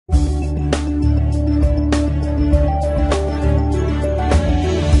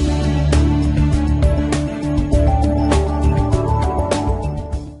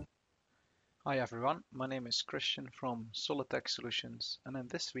everyone, my name is Christian from Solitech Solutions, and in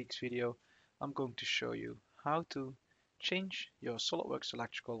this week's video I'm going to show you how to change your SolidWorks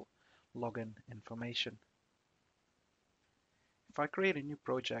Electrical login information. If I create a new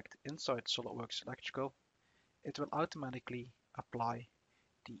project inside SolidWorks Electrical, it will automatically apply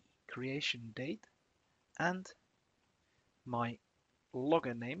the creation date and my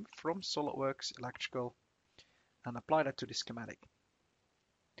login name from SolidWorks Electrical and apply that to the schematic.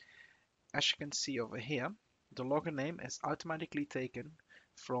 As you can see over here, the login name is automatically taken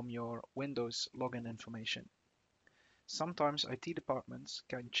from your Windows login information. Sometimes IT departments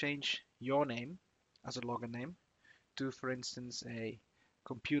can change your name as a login name to, for instance, a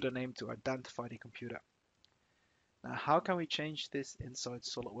computer name to identify the computer. Now, how can we change this inside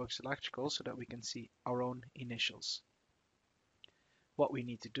SolidWorks Electrical so that we can see our own initials? What we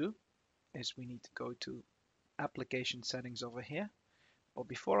need to do is we need to go to Application Settings over here. But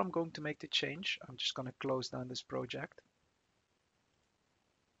before I'm going to make the change, I'm just going to close down this project.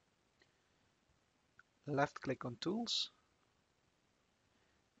 Left click on Tools,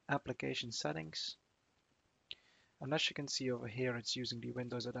 Application Settings. And as you can see over here, it's using the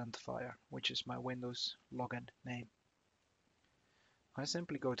Windows identifier, which is my Windows login name. I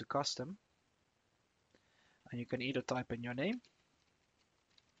simply go to Custom, and you can either type in your name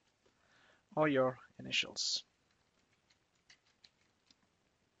or your initials.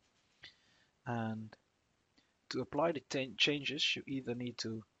 And to apply the changes, you either need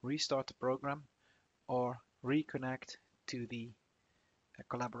to restart the program or reconnect to the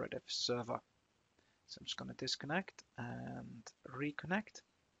collaborative server. So I'm just going to disconnect and reconnect.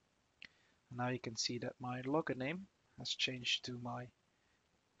 And now you can see that my login name has changed to my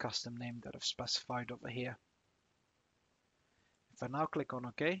custom name that I've specified over here. If I now click on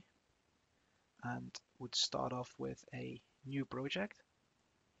OK and would start off with a new project,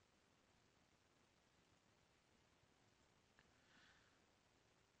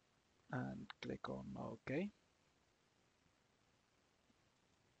 and click on OK.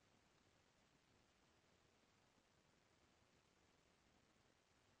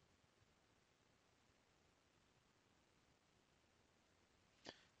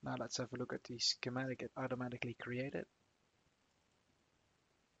 Now let's have a look at the schematic it automatically created.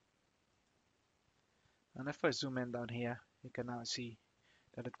 And if I zoom in down here, you can now see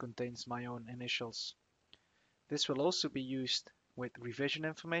that it contains my own initials. This will also be used with revision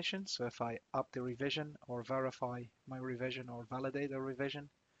information. So if I up the revision or verify my revision or validate a revision,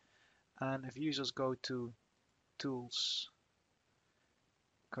 and if users go to Tools,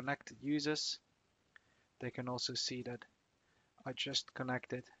 Connected Users, they can also see that I just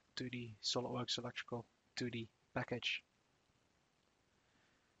connected to the SolidWorks Electrical 2D package.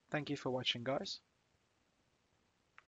 Thank you for watching, guys.